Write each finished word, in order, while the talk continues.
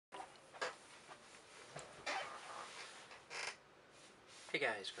Hey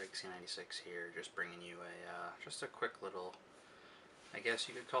guys, Greg C96 here, just bringing you just a quick little, I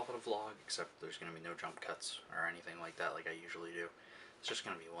guess you could call it a vlog, except there's going to be no jump cuts or anything like that like I usually do. It's just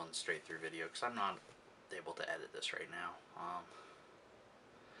going to be one straight through video, because I'm not able to edit this right now.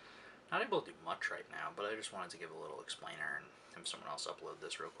 Not able to do much right now, but I just wanted to give a little explainer and have someone else upload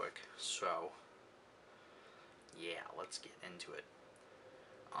this real quick. So, yeah, let's get into it.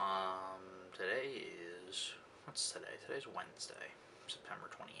 Today is, what's today? Today's Wednesday. September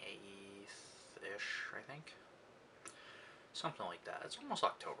 28th-ish, I think. Something like that. It's almost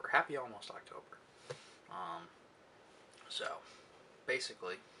October. Happy almost October. So,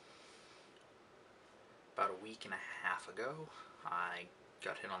 basically, about a week and a half ago, I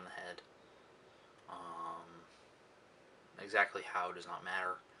got hit on the head. Exactly how does not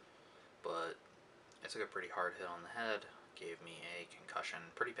matter, but I took a pretty hard hit on the head. Gave me a concussion,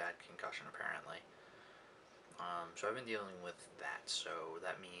 pretty bad concussion apparently. So I've been dealing with that, so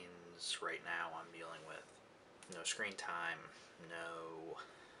that means right now I'm dealing with no screen time, no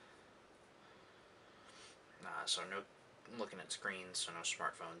looking at screens, so no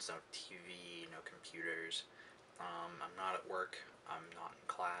smartphones, no TV, no computers. I'm not at work, I'm not in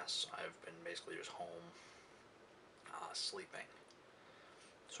class, I've been basically just home, sleeping.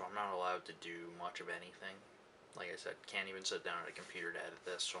 So I'm not allowed to do much of anything. Like I said, can't even sit down at a computer to edit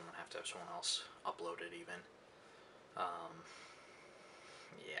this, so I'm going to have someone else upload it even.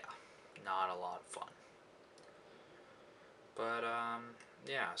 Yeah, not a lot of fun. But,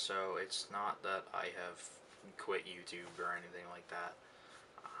 yeah, so it's not that I have quit YouTube or anything like that.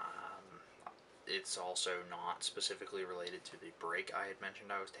 It's also not specifically related to the break I had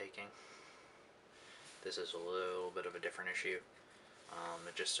mentioned I was taking. This is a little bit of a different issue.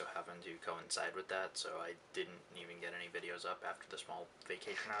 It just so happened to coincide with that, so I didn't even get any videos up after the small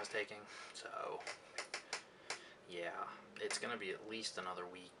vacation I was taking. So, yeah, it's going to be at least another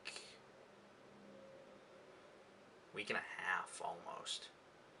week and a half almost,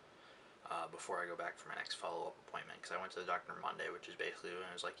 before I go back for my next follow-up appointment, because I went to the doctor Monday, which is basically when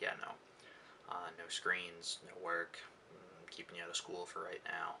I was like, yeah, no screens, no work, keeping you out of school for right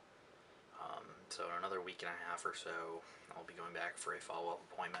now. So in another week and a half or so, I'll be going back for a follow-up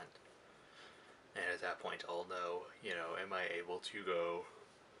appointment, and at that point I'll know, am I able to go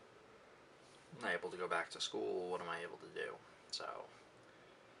back to school, what am I able to do? So,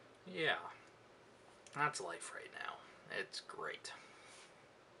 yeah, that's life right now. It's great.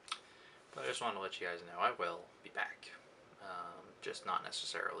 But I just wanted to let you guys know I will be back, just not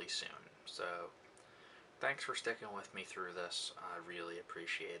necessarily soon. So, thanks for sticking with me through this. I really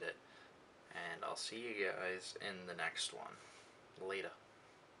appreciate it. And I'll see you guys in the next one. Later.